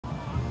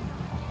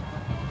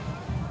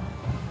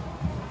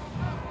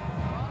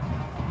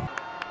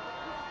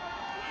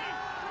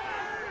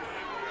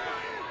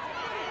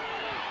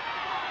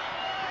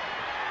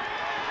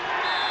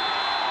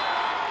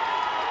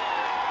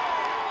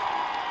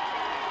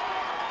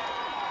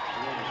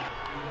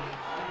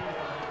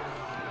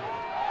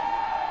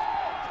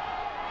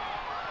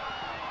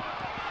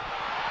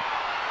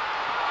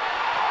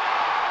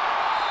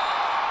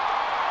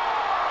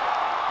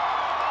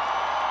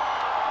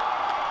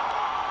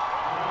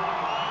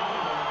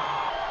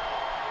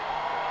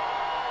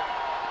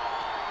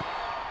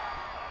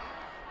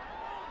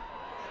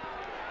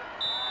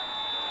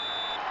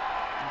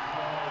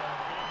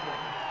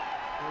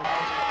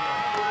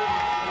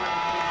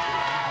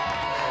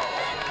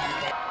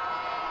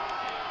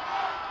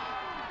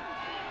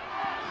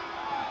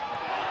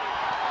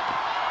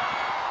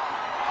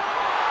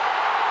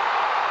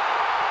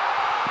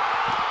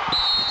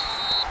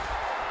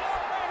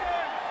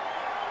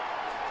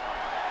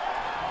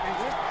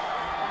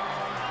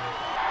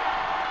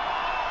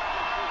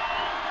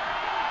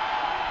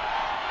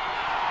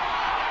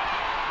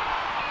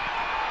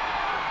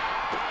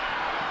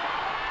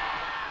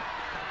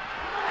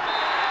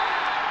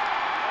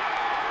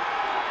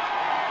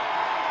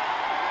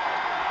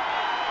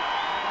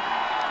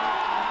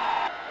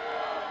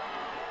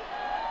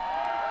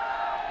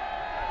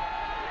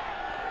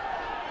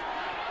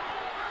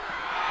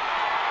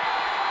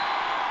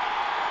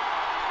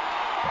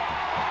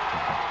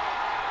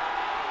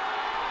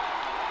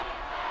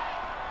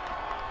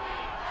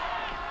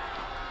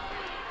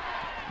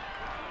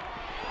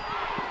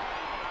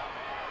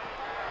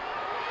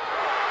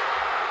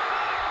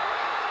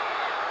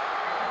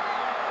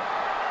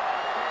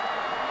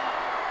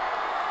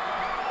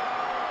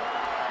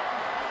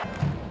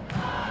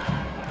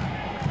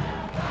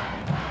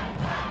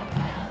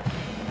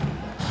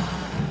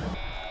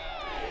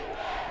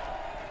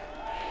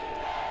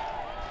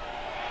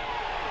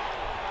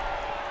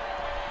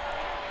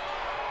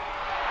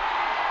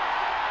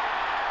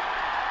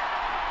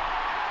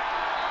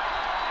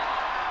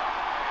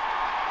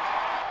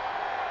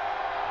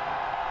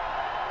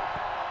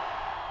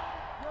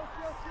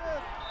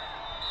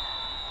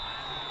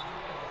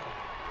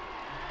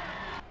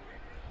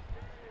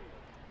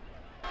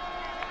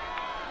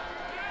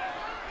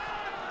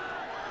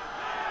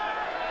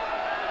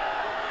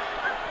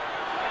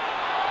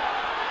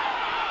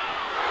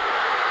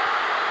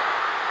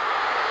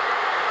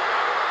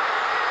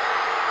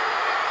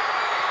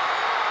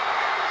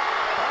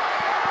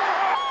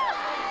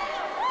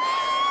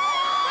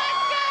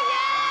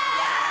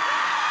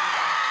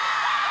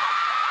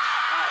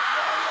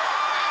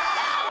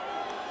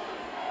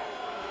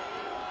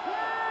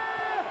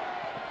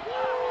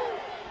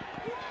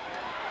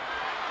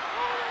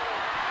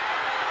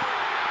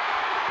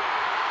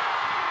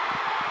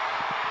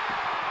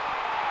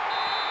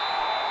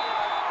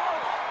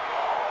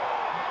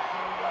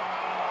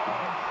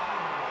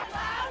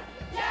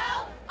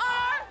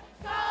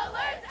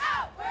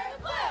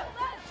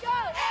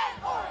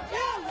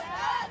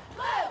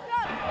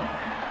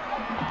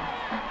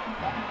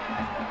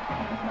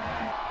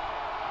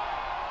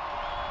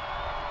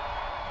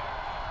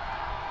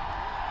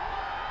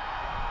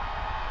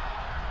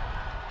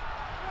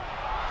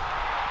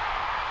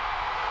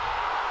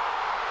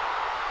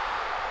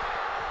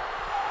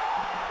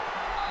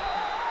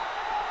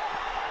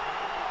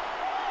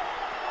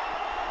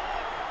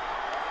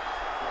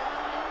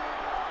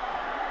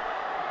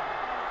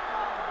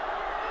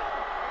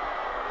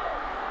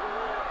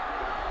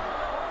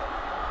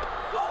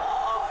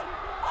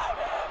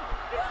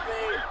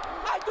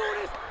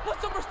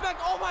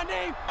back, oh my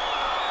name.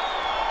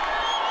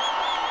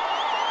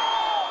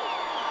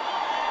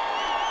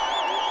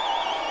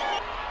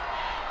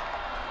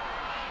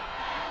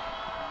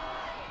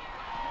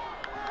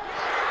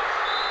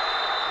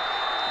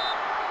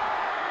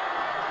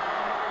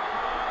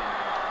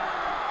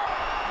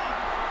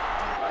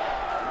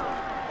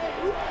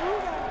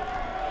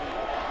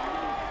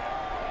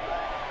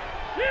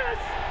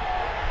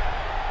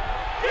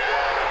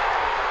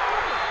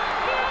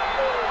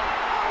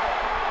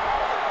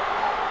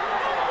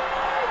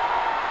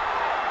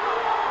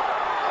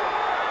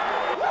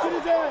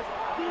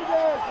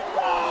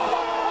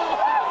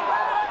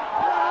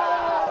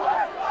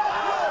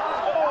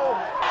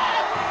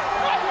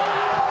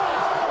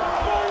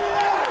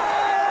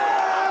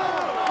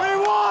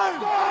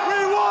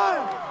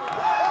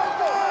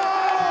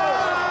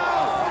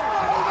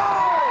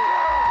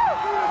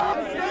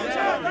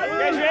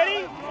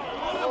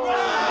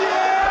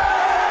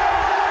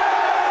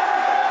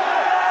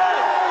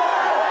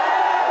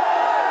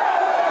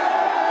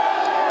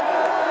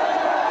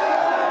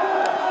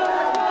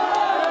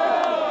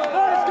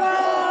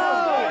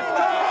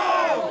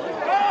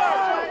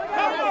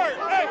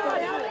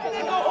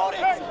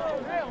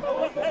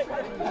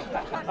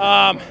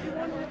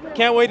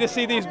 Can't wait to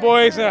see these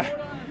boys,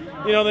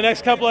 you know, the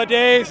next couple of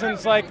days. And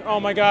it's like, oh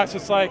my gosh,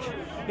 it's like,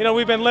 you know,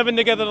 we've been living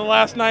together the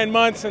last 9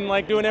 months and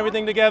like doing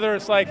everything together.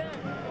 It's like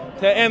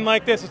to end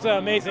like this. It's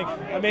amazing,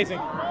 amazing.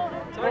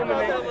 Talk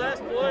about that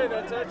last play,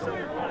 that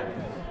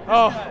touchdown.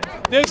 Oh,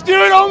 this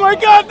dude! Oh my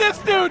God, this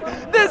dude!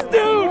 This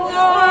dude!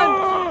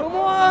 Come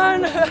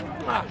on!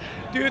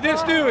 Dude,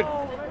 this dude!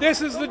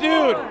 This is the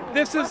dude!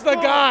 This is the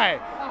guy!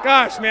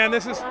 Gosh, man,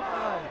 this is,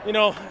 you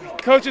know,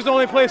 coaches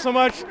only play so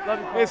much.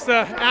 It's the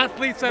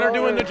athletes that are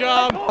doing the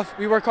job.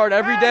 We work hard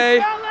every day.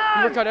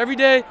 We work hard every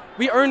day.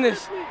 We earn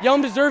this.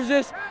 Yelm deserves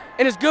this,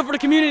 and it's good for the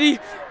community.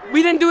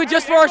 We didn't do it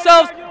just for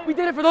ourselves. We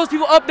did it for those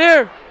people up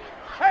there.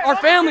 Our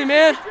family,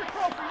 man.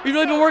 We've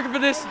really been working for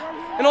this,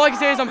 and all I can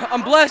say is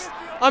I'm blessed.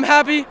 I'm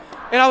happy,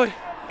 and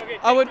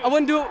I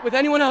wouldn't do it with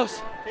anyone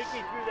else. Take me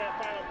through